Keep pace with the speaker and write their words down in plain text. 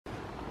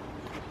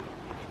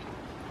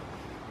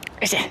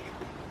Is it?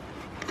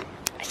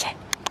 Is it?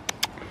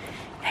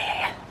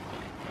 Yeah.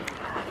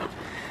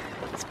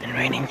 It's been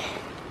raining.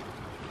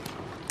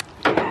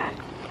 Yeah.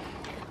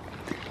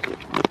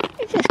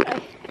 It's this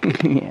guy.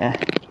 Yeah.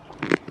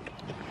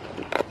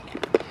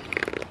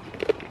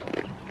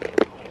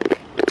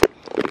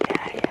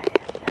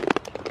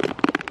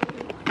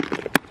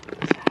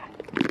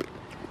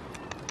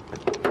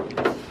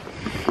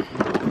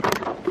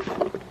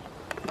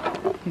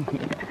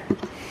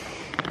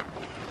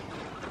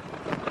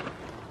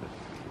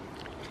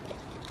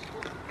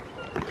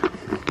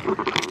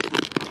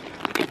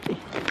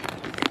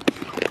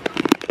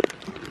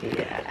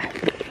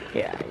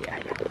 Yeah.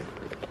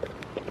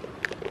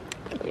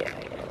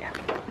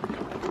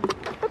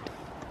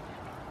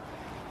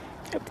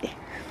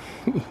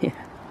 Yeah.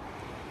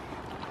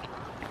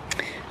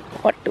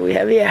 What do we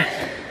have here?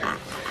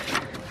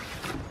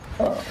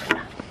 Oh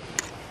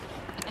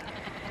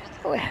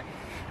yeah.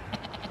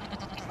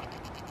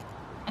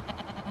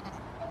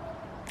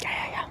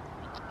 Yeah.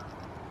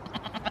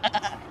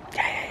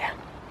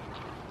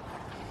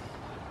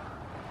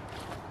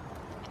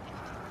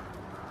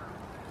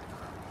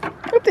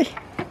 Oopsie.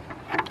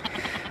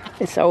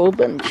 It's a whole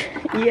bunch.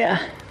 Yeah.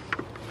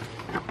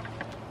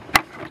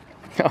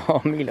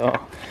 Oh,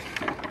 Milo.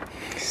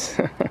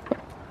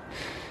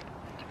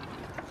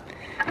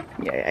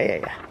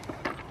 Yeah.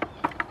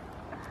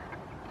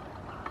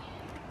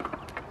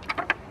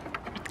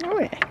 Oh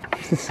yeah.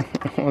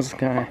 What's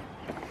going?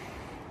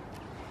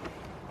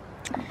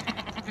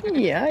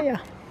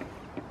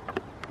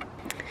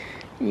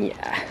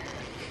 Yeah.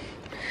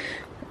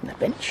 On the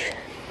bench.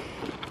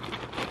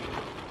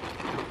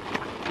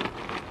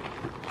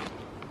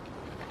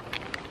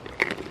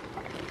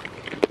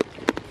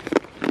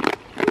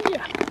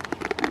 Yeah.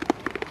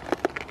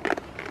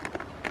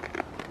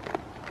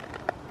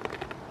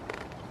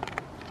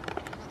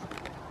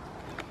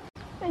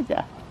 Is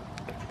that?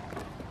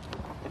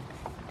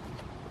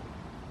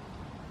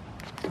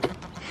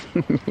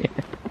 Yeah.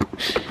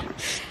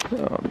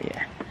 Oh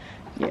yeah.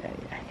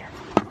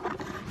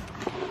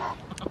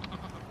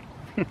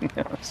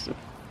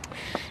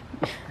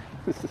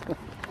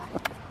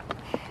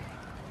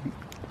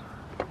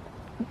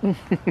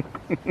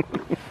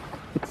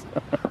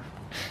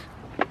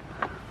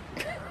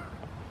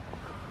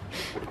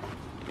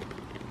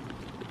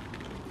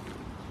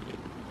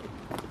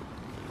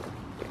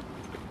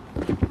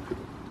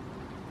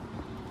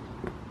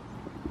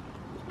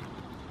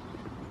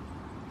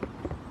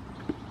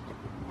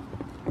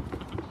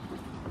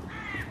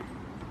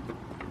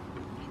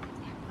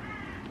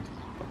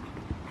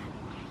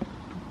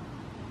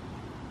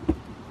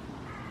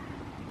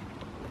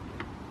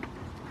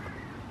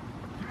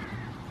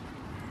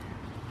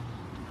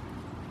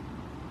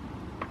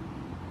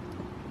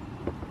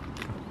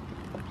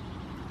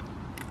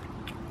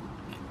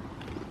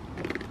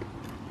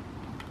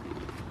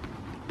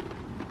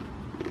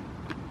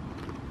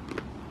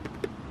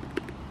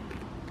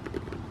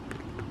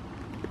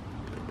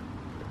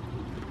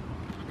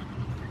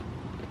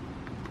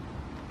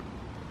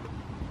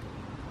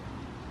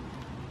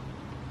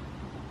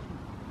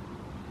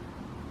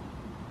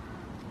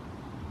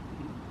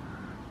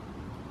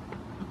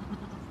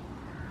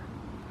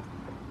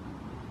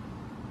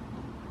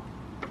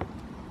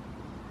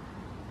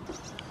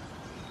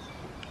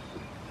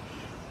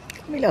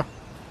 Milo.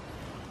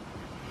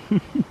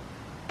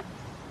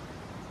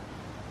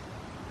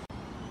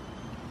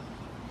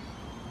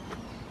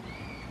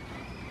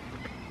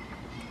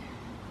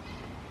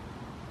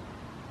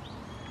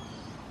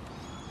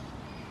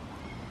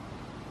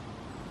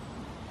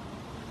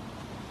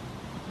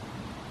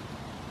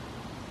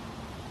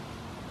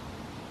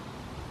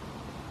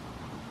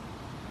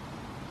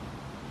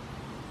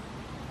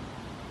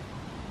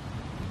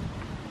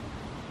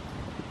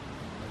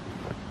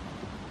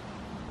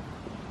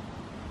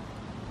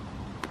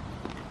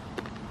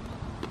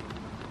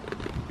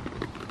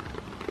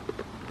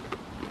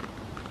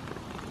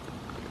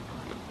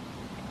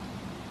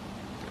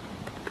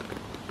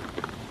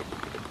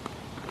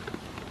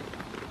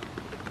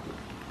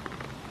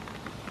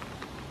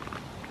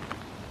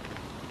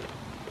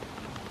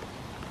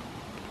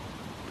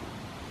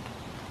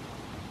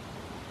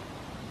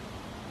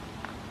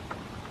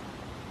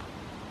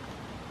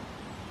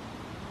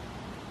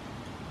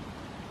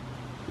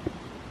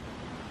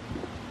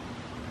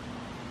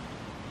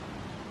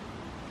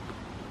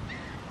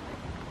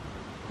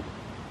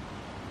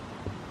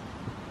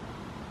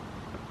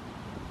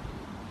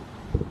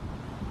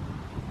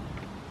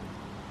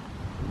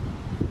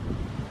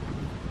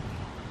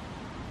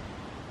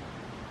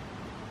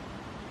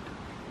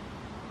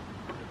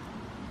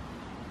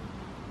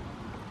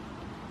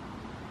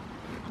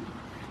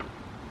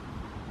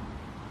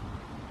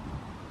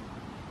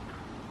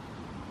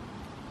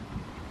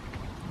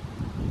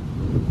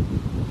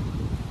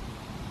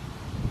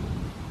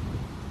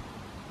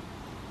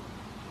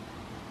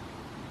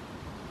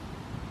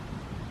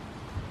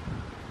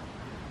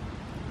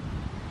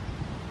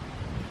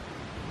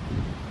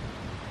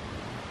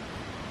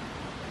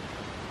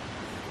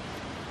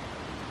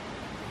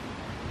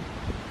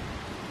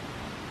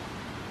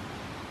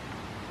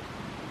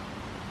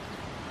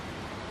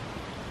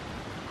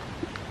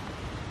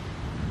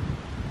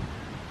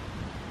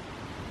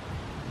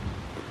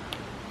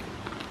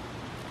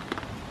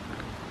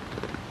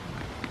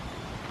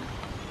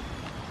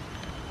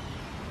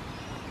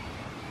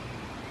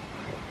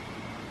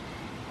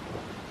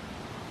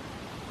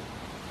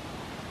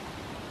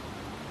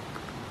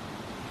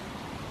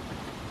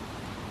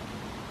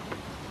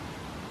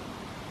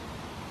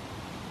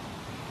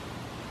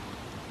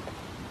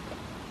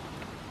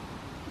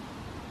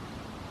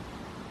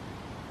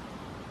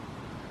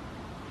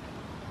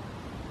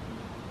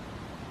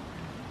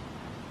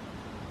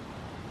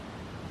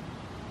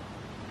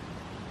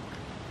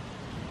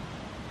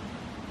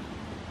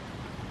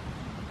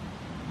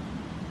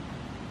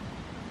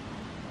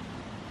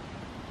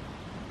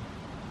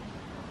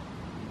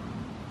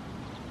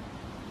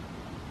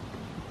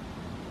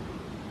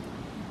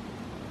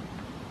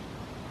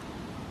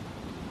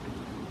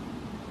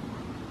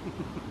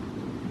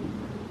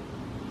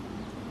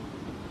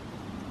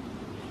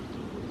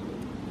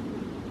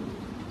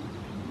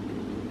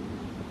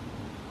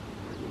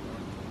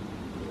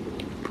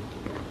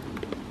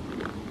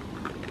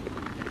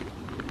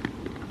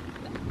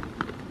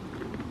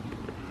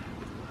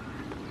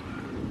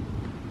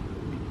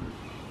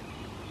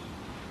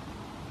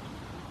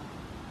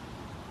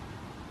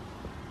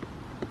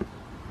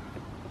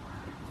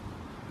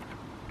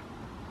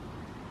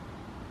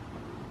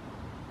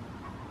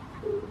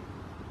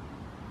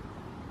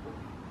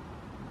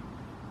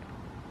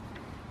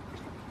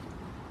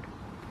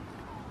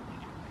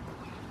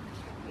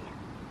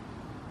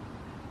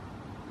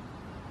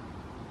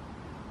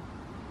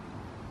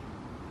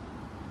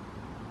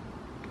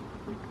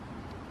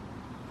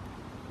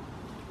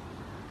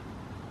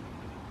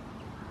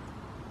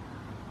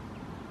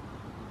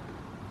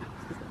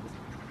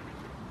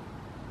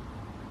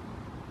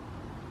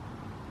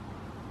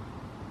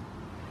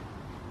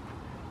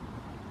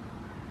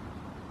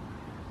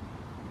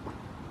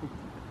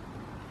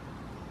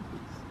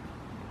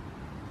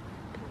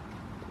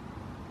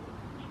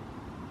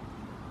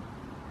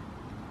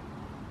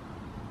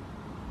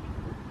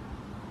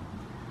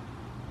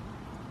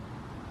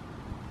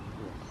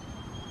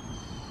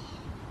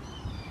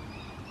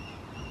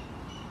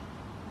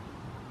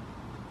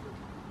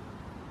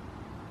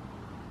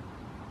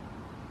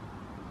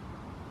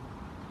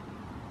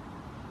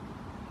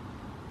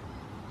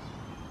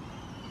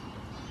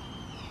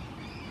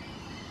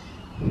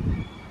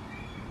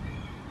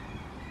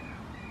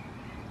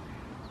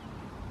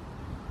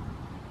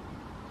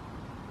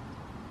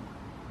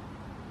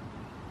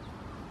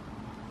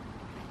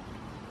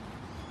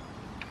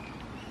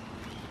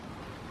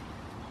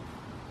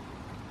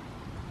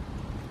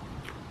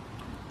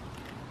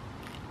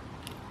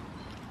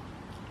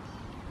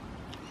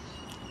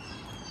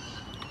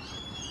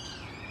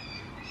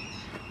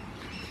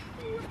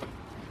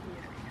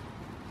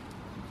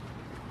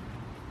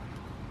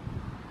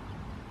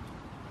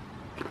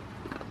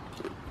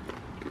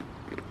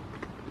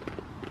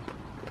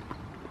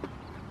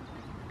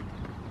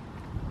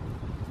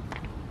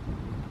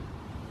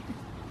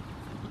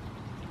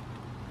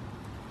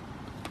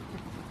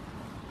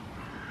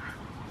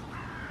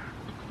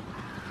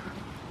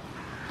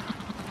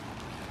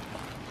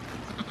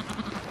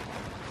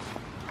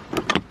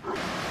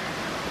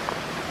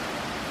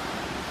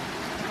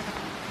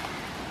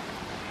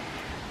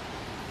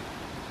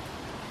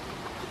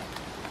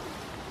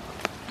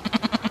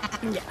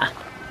 Ja.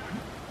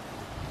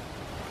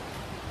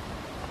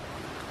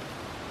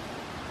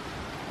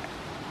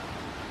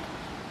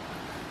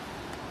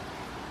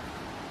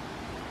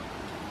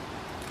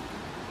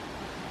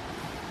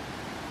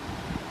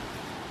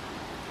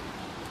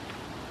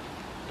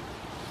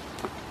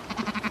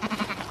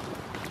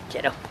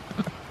 Kiddo.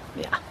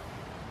 Ja.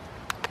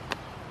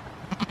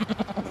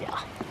 Ja.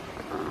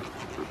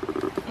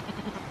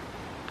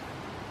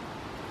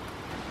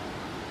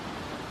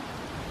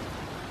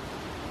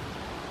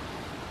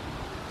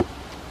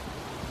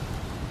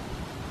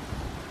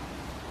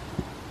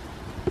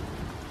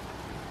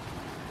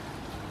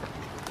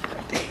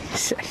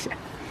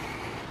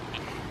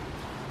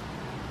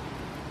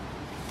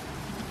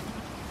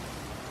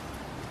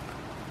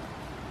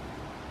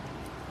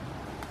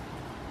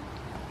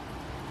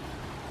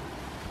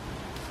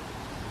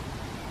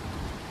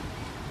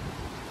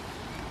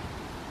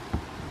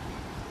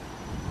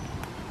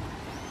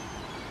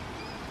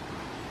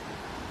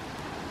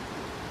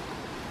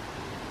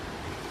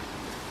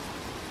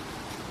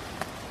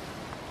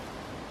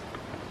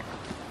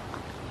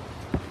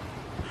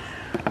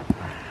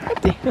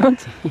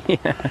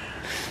 Ja.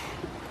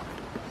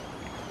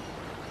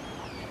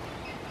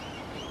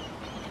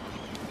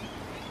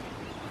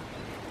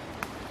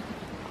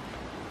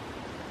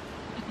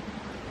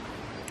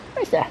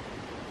 Waar is dat?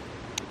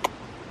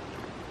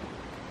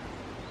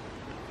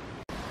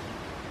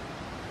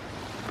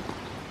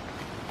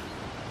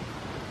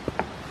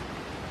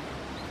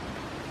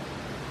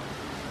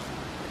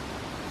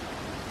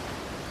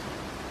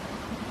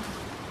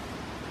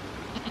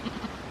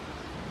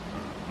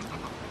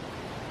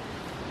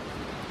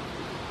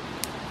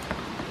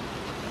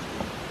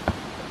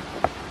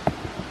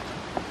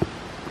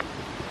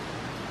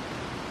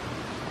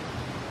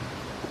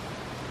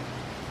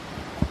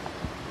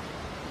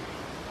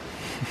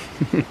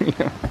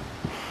 Ja.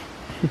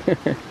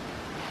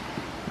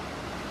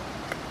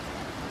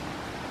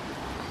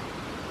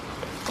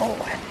 Oh.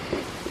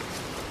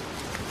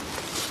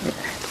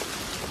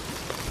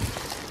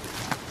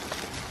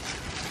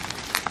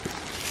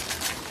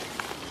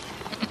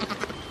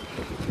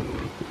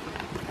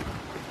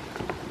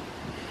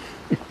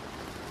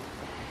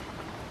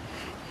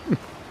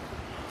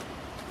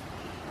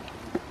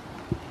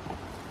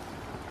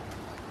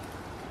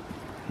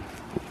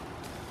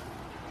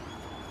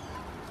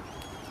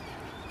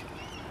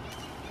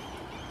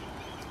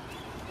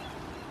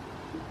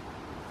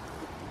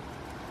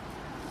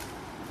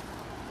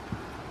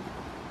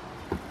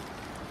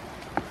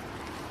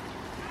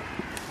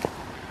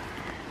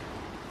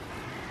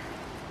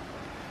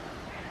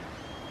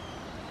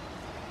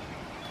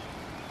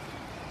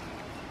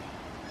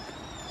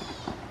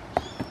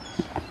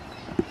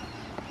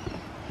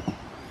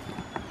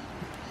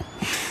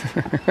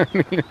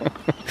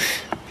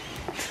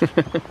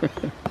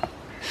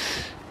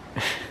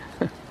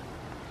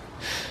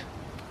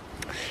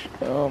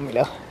 Oh,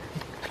 Milo.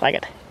 Flag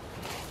it.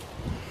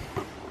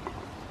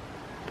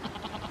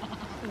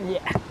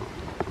 Yeah.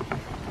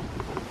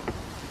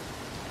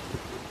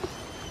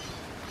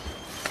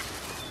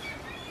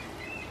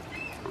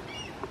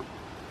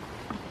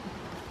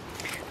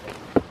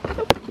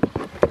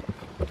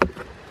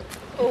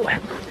 Oh.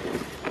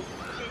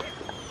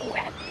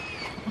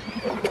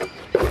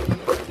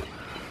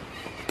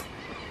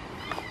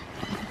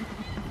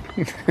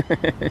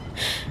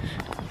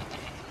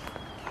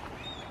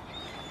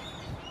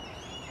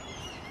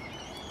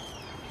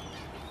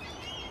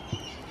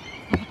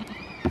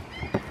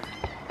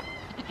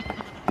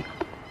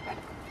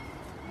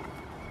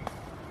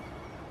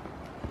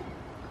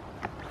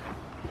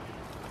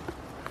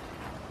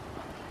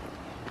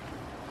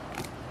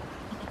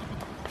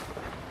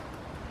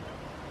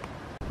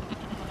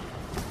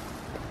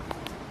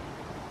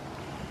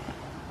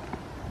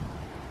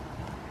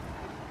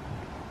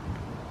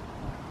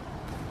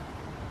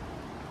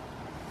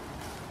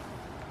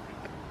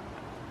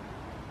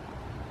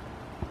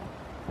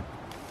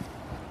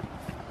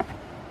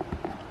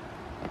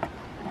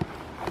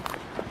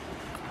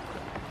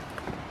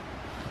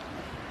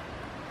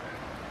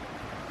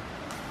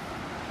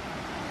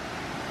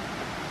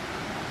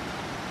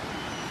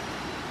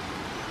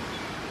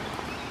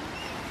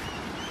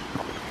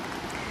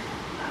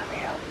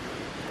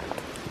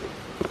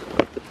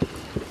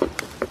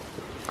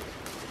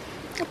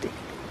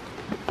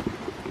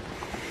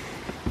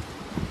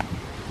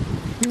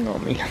 Oh,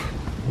 Milo.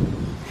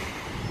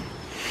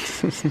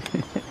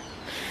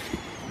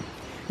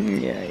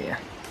 Yeah.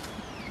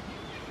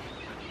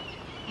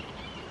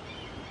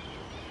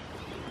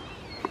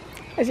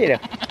 I see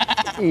it.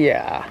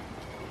 Yeah.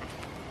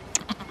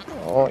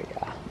 Oh,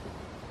 yeah.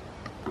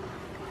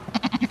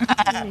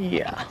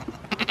 Yeah.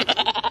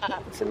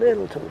 It's a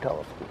little too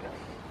tall for you.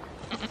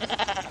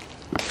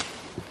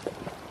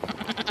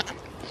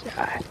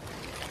 Yeah.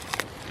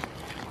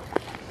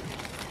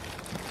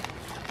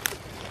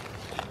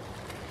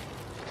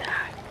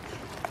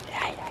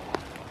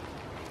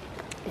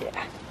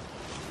 Yeah.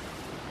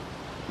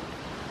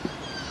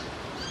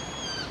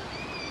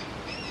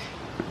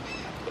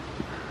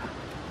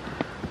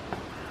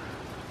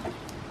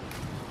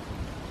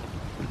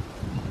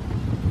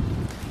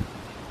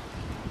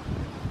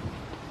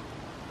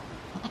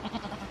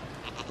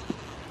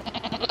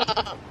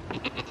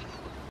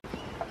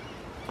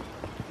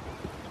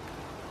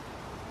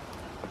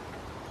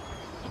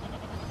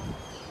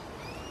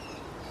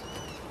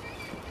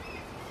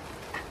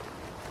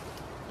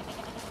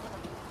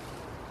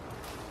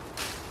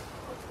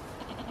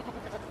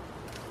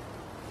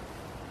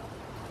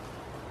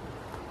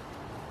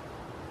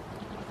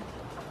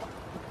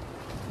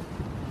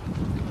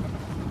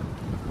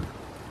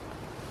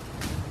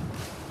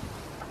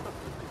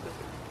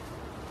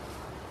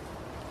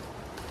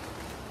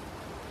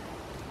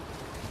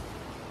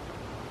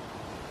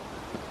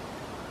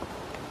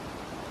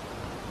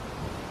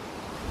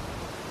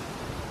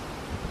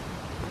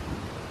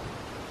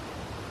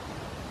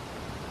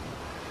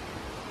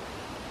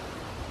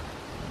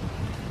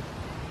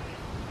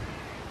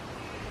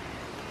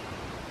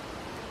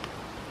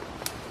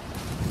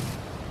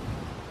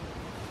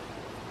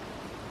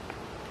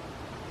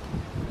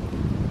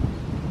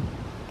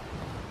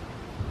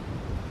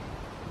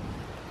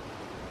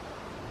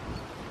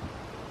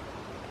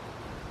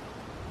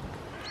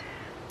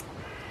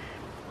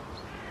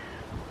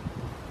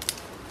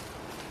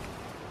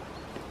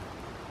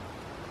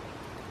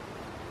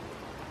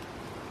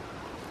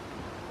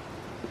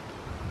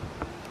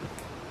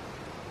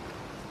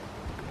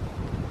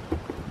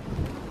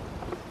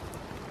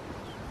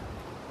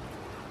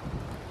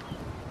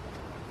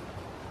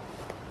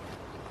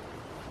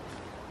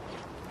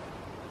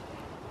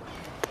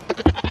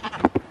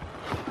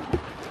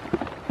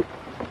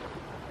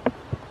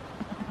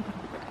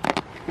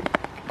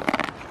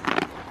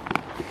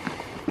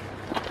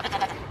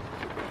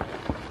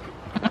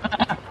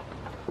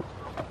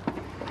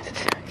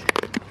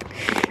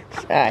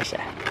 Altså.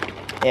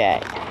 Ja.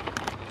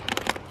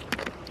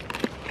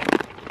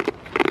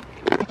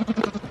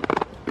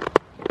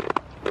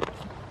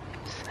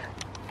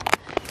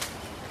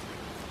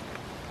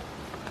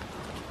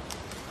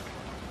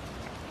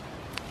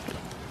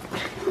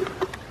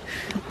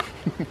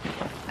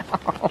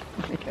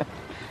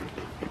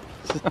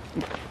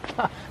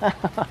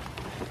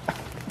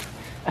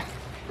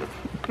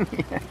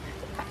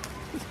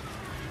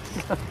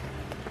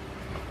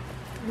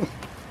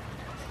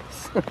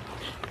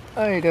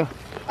 Oj du.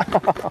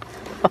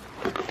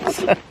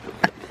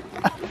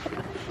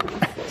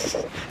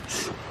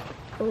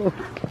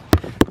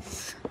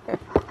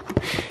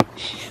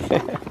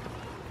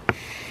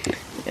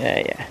 Ja,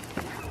 ja.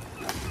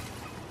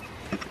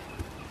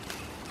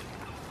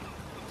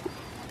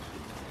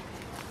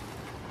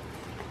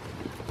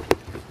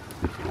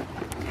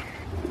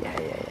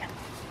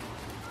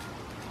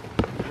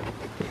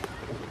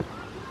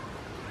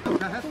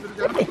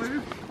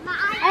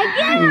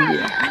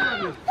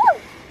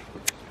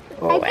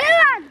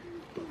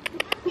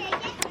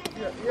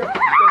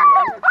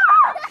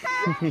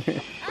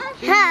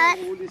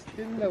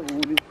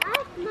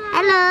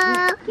 Hallo.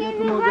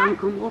 Du må gerne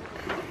komme op.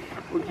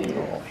 Okay.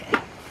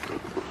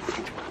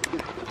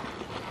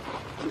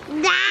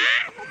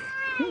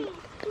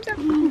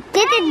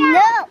 Det er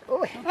lå.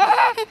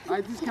 Nej,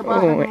 de skal bare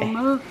have noget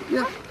mad.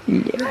 Ja.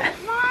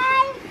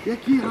 Jeg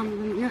giver ham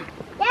den, ja.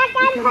 Jeg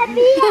kan have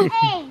mere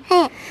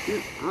af.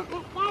 Jeg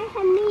kan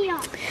have mere.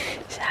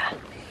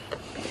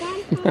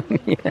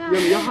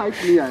 Jamen, jeg har ikke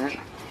mere af.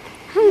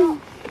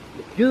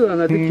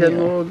 Giderne, det kan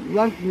nå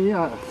langt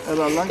mere.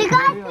 Eller langt det kan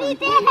også blive det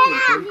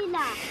her,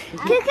 Lilla.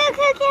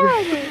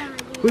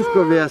 Husk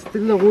at være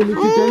stille og rolig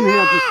til den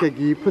her, du skal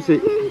give. Prøv at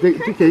se.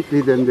 De kan ikke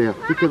lide den der.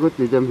 De kan godt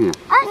lide dem her.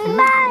 Også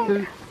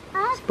mig.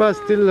 Bare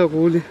stille og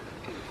roligt.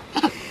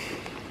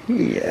 Ja.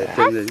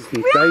 Den er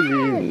sådan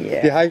dejlig.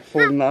 De har ikke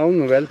fået navn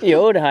nu, vel?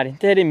 Jo, det har de.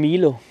 Det her det er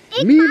Milo.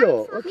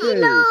 Milo, okay.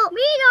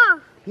 Milo.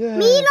 Ja.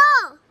 Milo.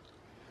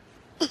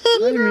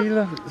 Hej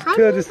Milo.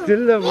 Kører det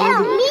stille og roligt.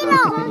 Milo.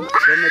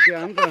 Hvem er de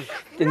andre?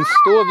 Den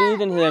store hvide,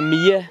 den hedder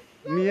Mia.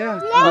 Mia.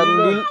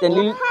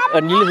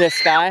 Og den lille hedder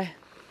Sky.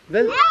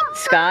 Hvad?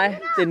 Sky,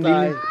 den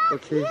lille.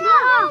 Okay.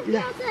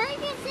 Ja. Så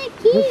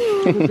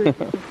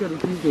skal du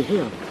give det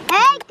her.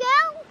 Hey, go.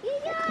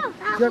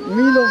 Ja,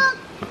 Milo.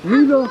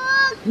 Milo.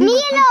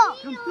 Milo.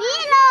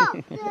 Milo.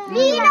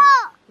 Milo.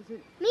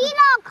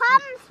 Milo,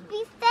 kom.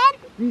 Spis den.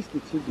 Vis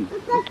det til dem.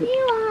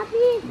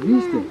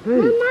 Vis det. Hey.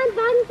 Her.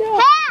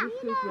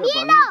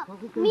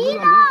 Milo.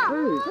 Milo.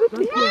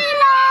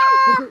 Milo.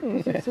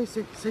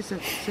 Se.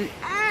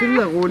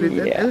 Stille og roligt.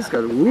 Den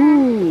elsker du.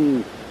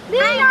 Milo.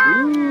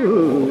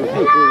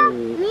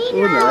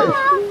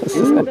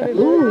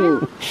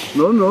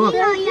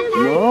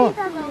 Nå.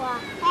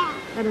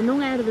 Er der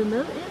nogen af jer, der vil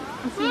med?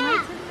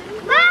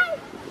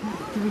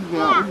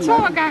 To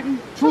ad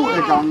gangen.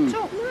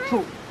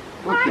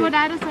 Okay. Det var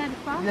dig, der sagde det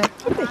for. Ja,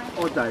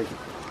 og dig.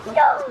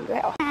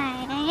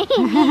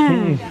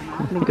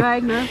 Det gør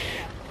ikke noget.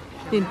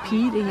 Det er en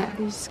pige, det her.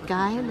 Det er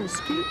Sky eller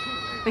Sky.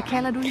 Hvad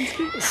kalder du din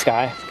sky?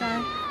 Sky.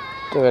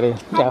 Det var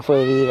det, jeg har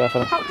fået at vide i hvert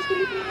fald. Kom, du skal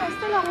lige blive her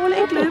stille og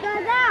roligt. Ikke løbe.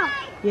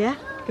 Ja,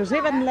 kan du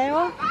se, hvad den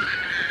laver?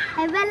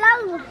 Hvad laver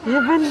du? Ja,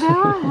 hvad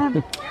laver han?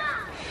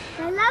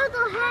 Hvad laver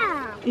du her?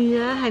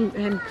 Ja,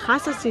 han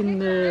krasser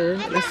sin...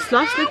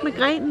 slås lidt med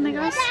grenen,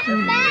 ikke også?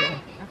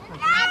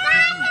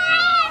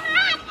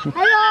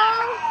 Hallo?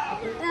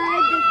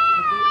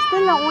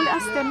 Stille og roligt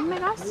og stemme,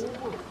 ikke også?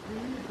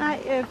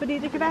 Nej, fordi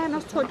det kan være, at han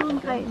også tror, du er en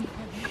gren.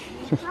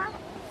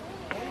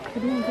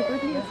 Fordi han kan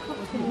godt lide at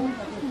skubbe til hende.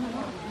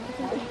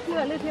 Jeg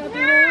klør lidt her på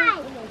hovedet.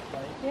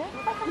 Ja.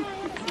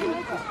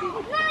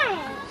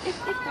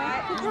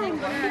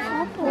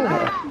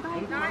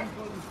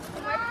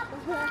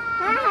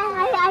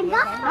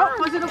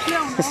 Prøv at se, du klør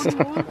hun over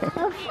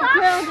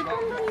hovedet.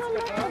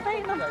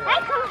 Hey,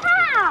 kom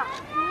her!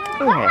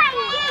 Kom her,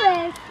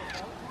 Iris!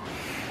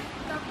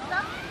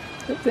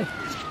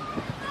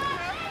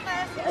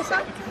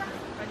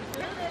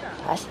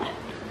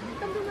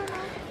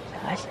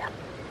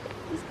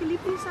 Vi skal lige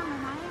blive sammen med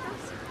mig, ikke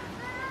også?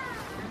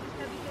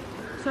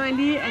 Så jeg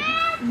lige, at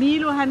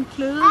Milo han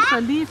kløede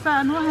sig lige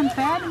før. Nu er han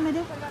færdig med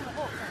det.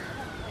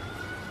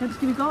 Ja,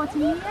 skal vi gå over til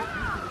Mia?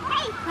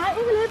 Nej,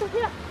 ikke lidt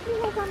her. Lige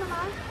her sammen med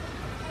mig.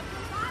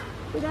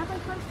 Det er derfor,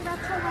 jeg kun skal være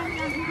 2 gange.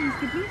 Vi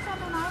skal blive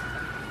sammen med mig.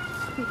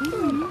 Det er ikke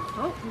Mia.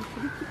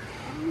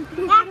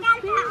 Jeg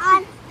kan tage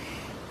on.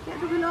 Ja,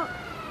 du vil op.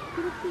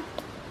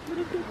 Vil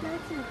du kigge glad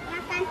til?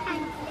 Jeg kan tage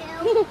en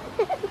glæve.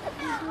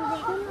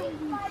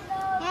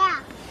 Her.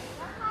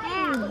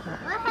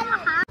 Hvor kan du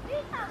have?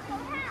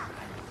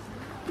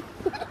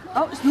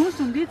 Snus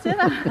hun lige til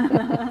dig.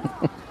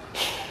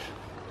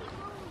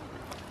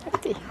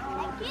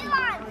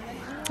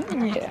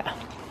 Ja.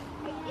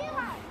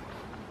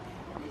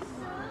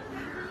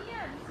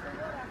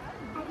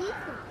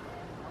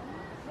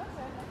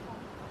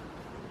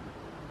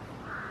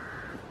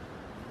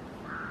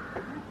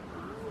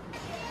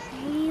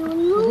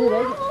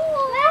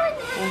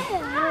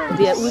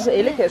 Det er ude til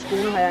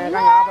Ellekærskolen, har jeg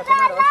engang arbejdet. Så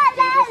har det også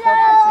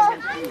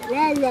det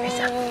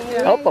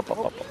Op.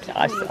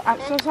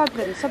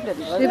 Så bliver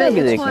den Det ved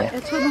jeg ikke.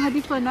 Jeg tror, nu har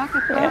de fået nok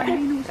af børn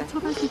lige nu, så jeg tror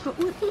faktisk, de går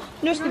ud.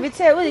 Nu skal vi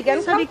til at ud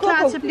igen. Så er vi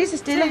klar til lige så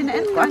stille. en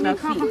anden Godt nok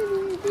fint.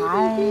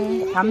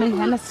 Hej. Jamen,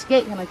 han er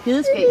skæg. Han er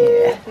gedeskæg.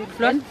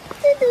 Flot.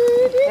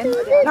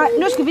 Nej,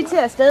 nu skal vi til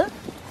afsted.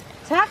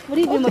 Tak,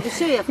 fordi vi må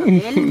besøge jer.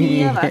 Farvel,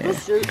 Mia. Var du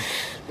sød.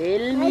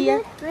 Farvel, Mia.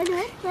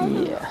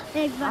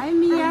 Hej,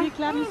 Mia.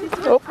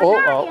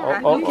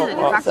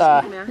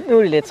 Så nu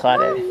er de lidt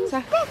trætte af det.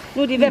 Så,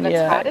 nu er de ved at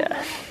være trætte.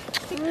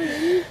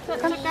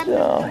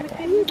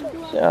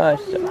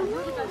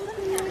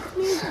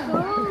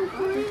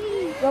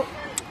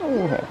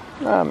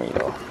 Nå, men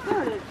jo.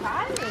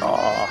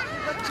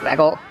 Hvad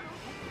går?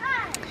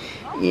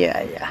 Ja.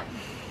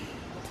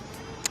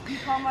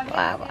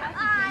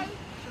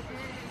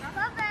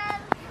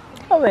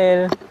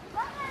 Farvel.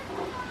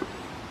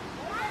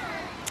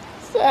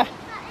 Så.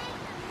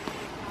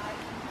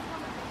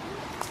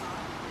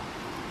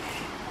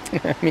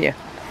 Mia.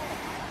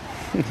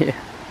 Ja.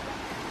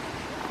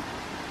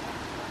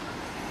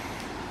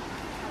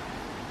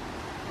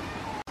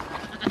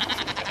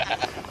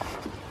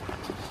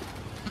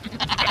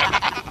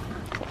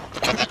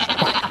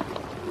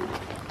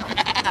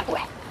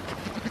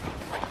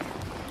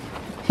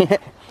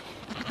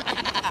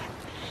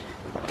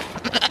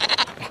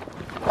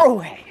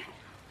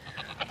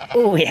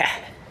 Oh yeah.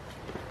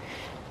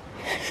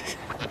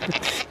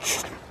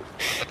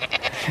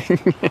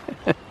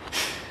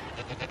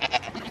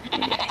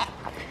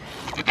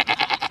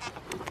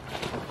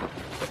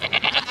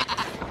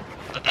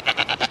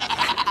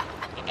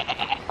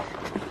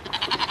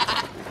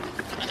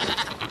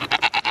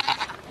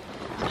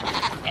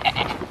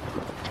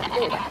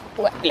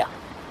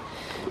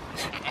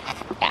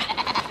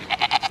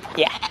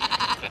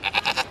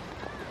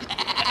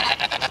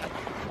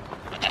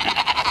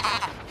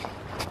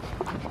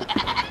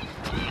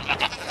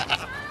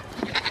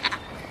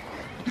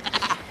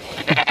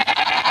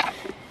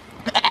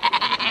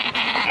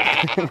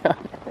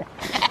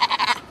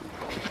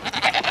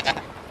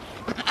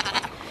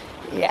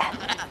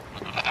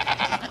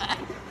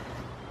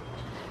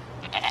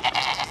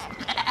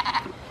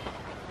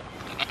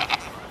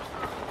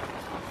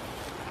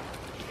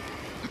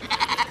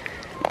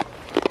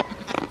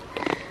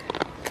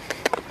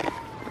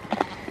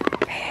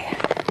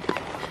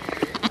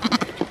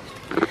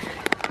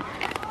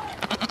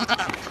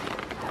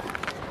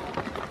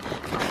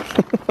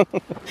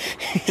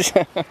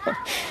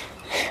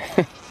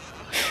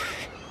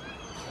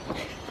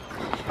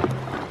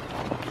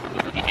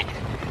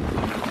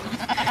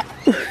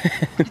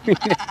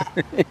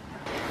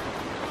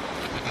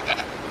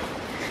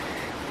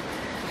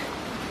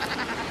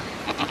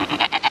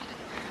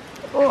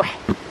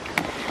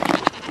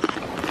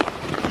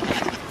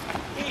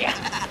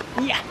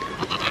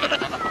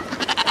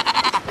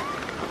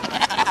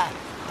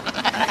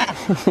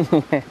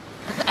 No.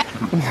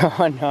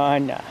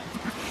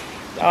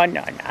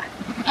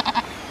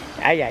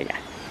 Ja.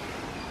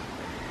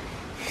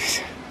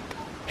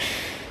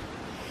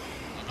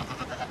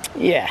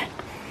 Ja.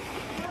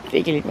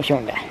 Fik lidt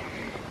motion der.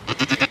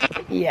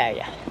 Ja.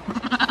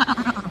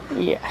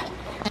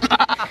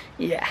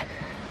 Ja.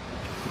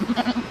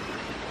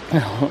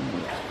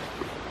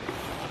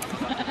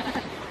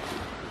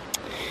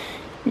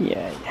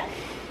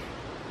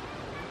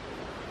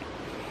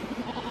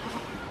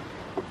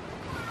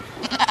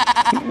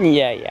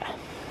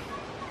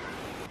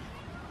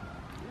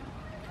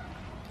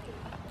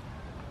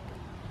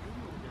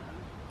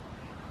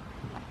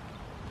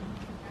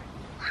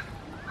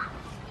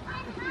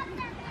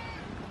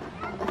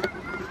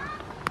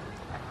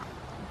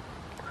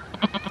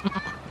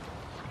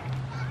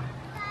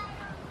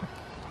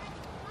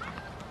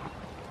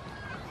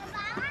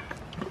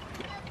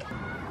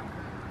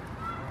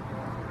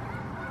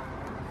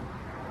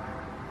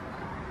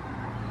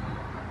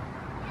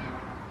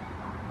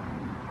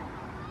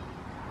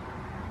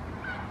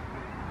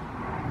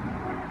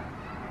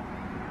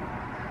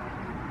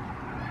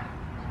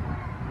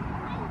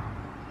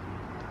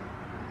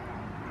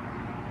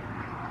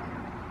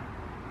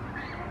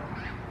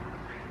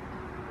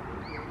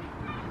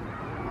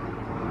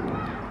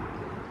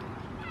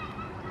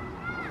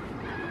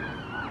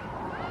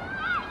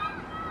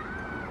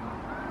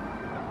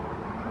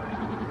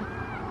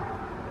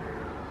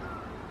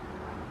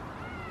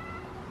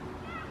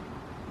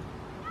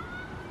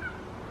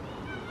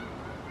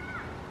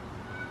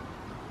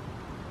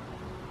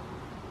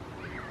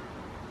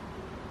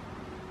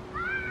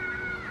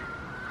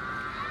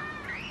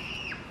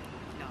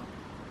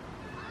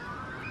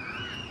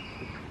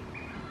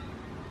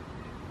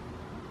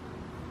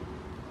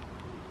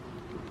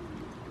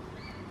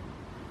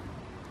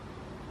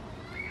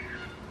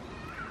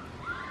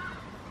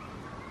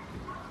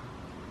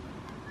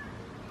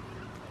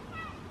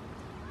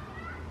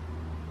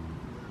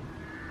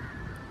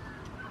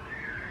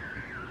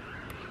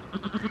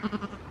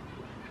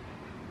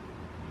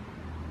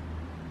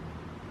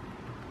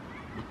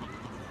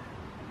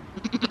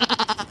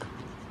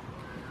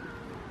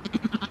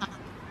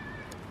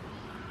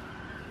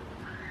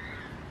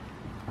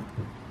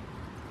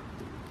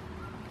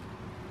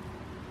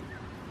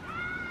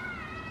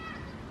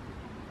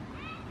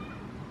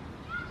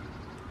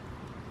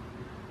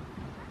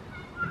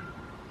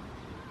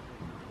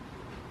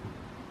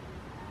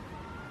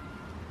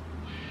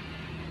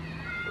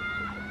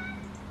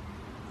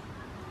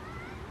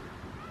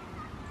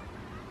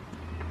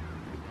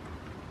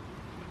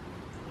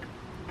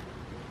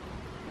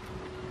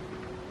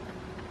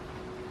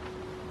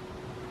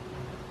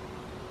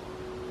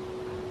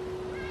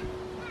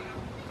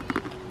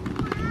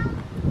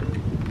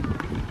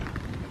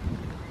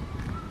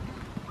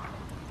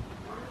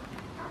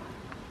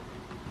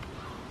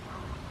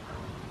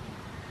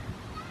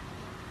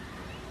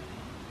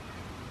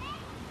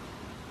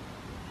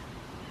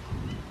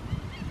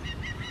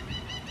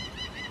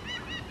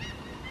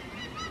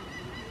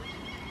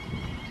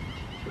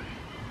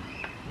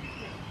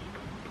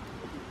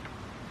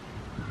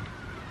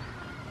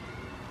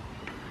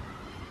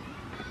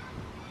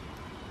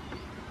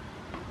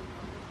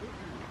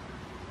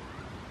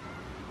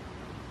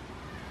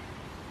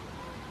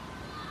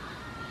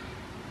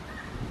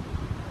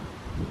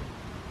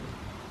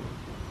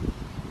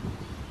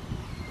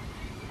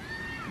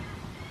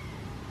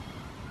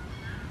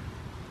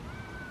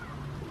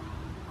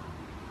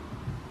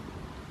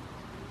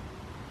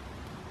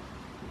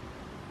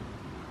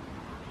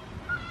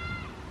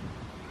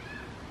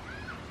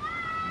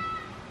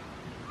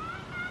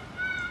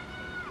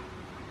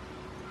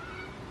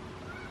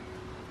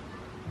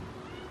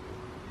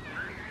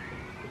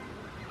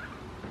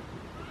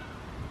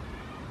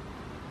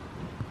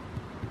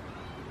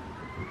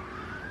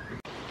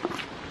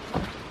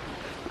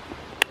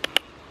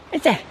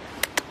 Lasse.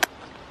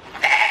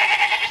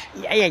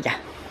 Ja, ja, ja.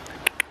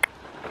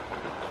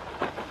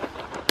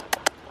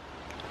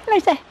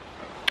 Lasse.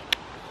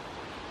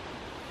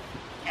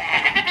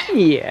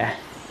 Ja,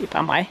 det er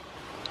bare mig.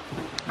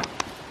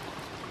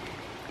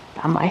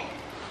 Bare mig.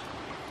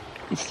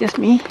 It's just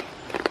me.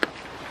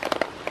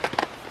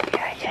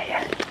 Ja, ja, ja.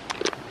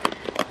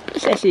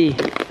 Sassy.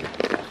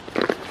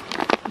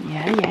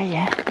 Ja, ja,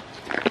 ja.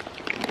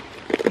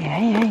 Ja,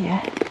 ja, ja.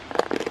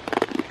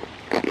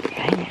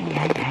 Ja, ja,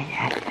 ja, ja,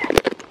 ja.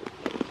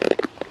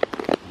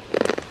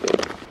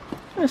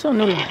 Og så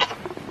Nuller.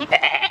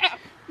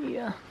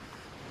 Ja.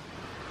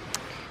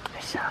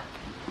 Så.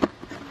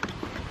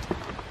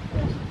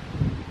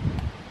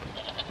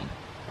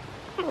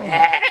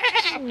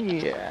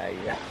 Ja,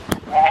 ja.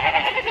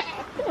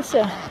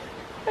 Så.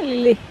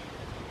 Lille.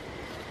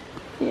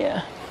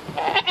 Ja.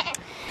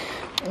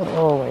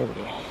 Åh,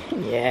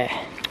 ja.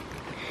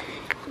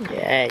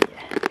 Ja,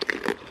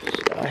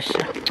 ja.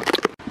 Så.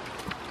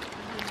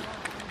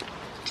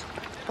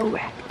 Oh,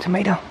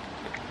 tomato.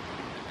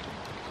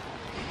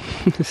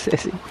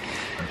 Sassy.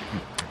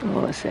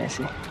 Oh,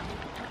 Sassy.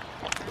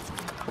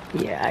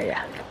 Ja, ja.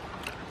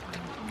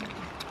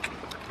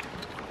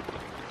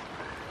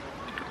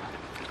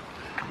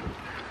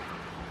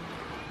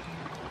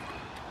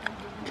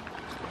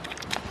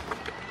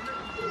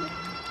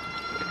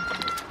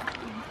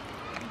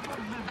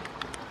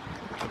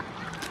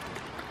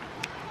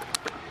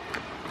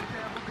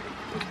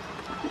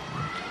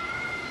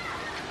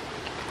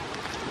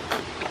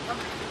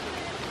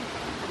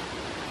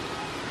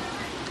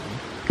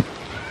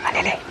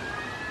 Lily.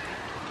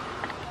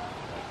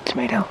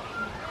 Tomato.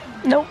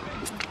 No.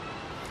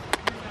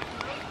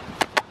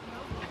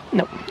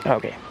 No.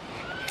 Okay.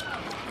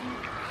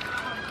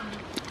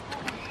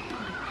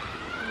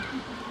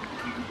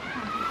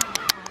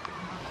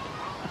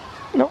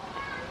 No.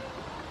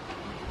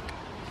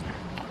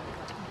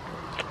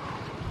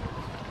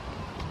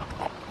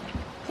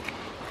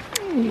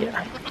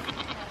 Yeah.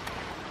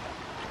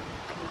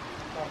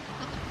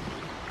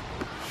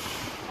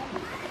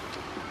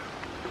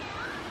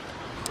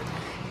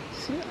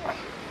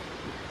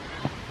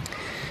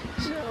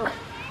 So,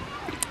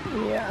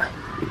 yeah,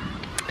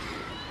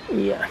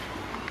 yeah.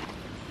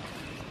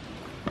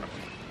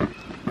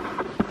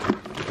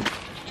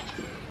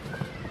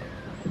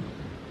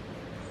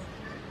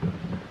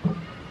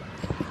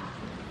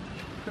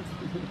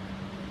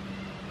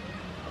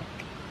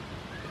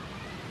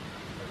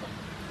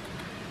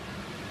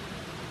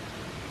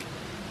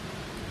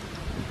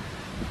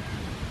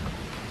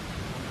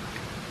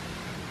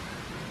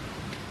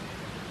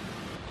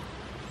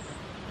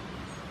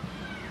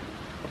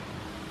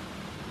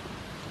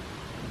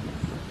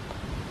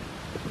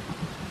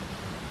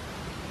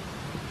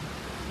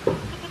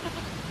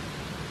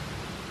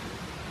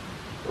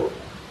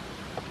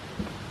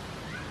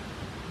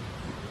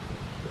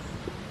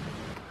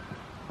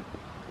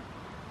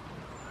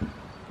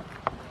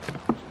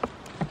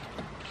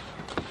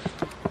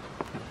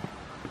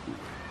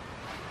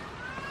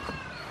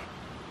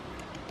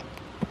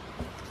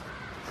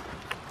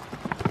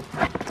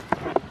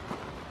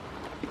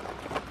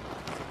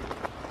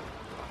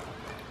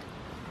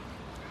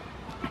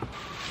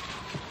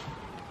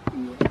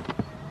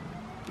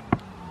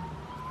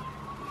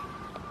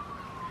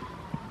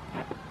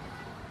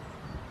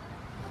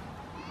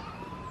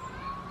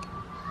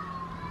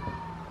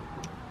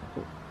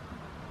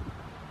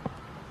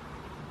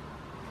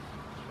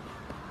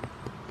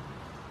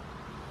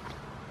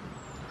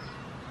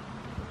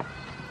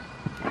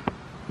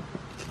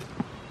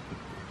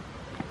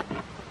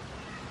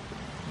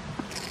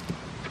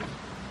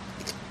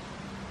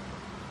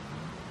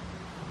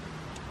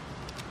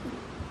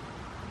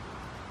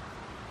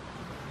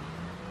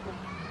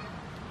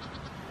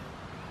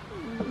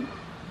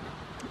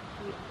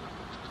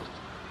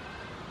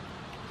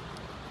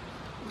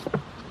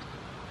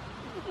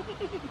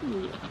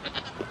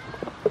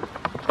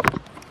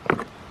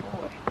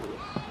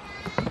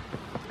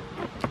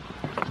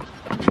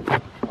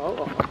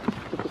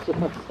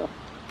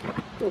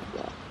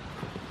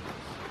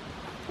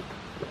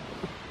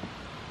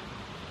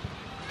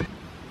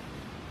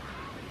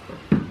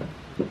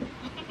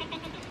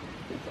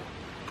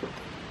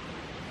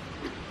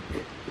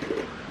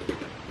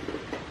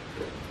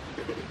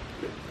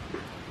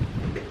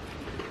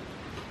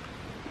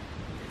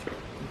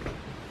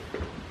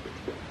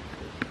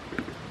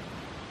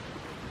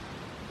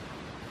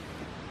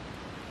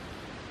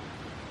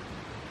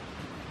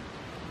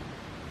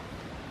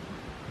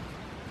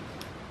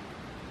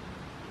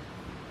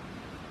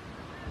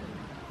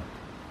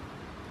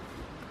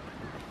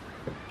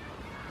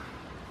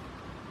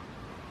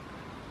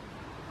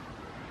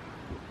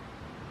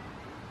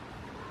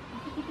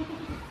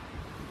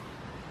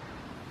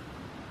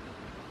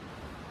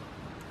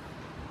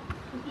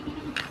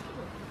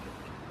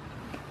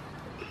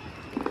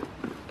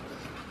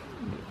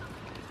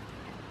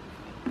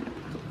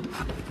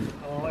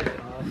 Oh,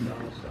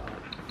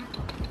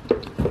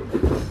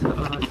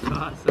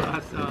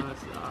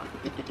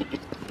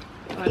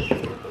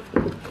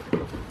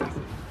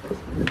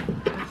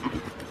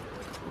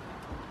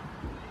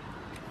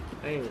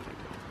 Hey.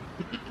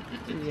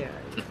 Yeah.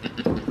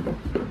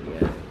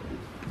 Yeah.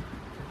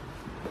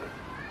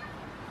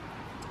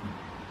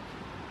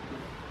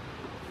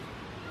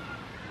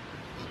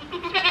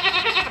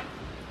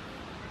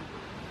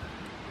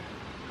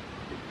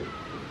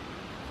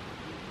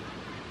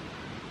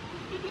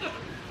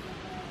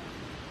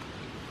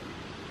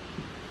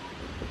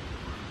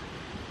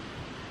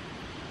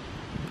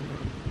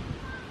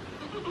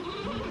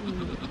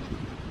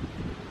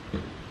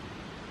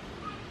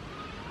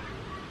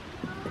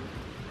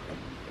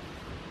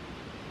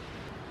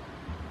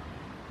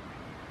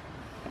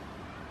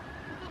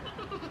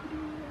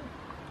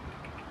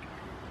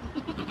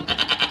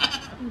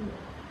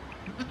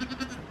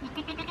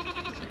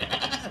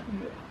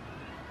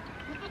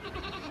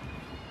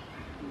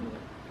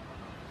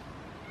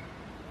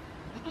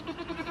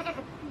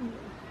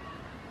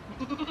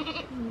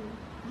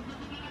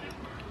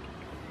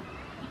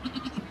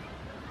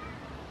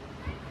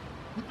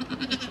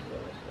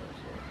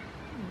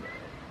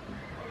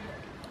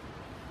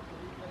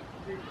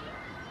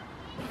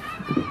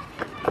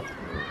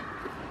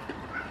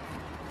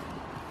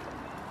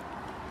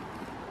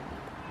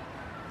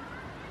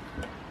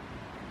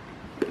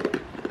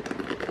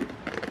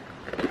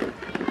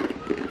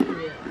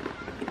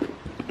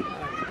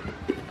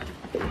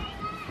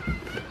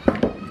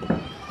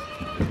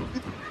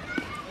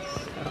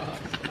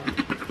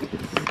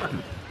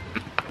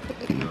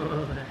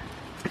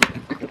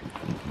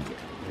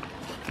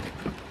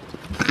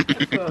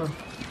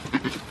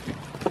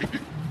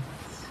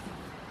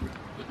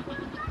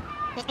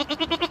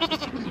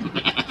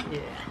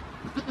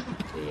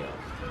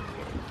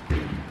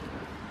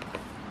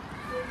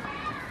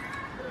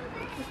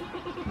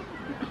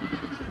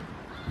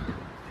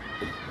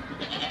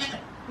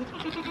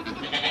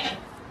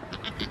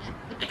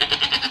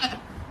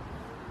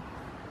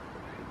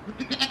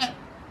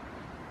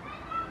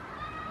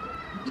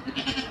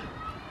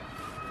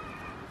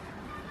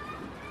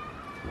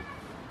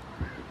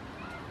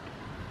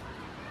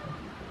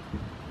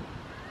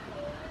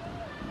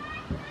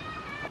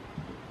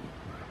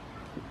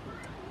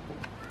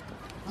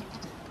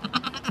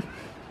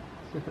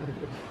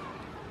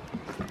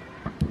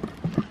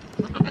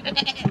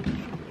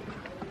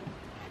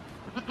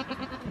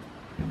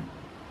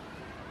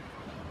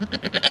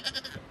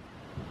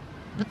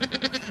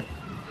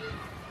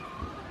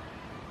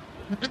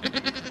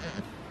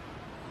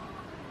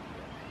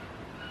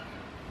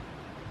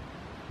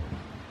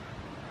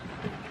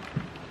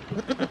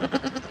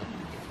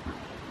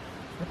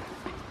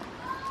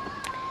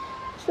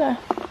 So,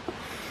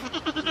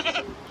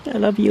 I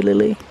love you,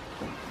 Lily.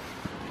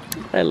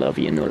 I love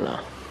you, Nuller.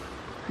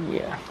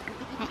 Yeah.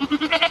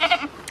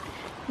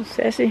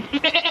 Sassy.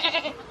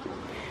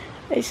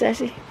 Hey,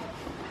 Sassy.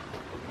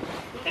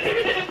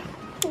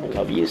 I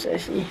love you,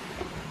 Sassy.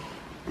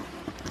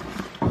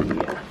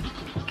 Yeah.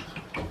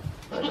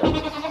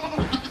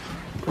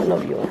 I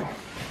love you.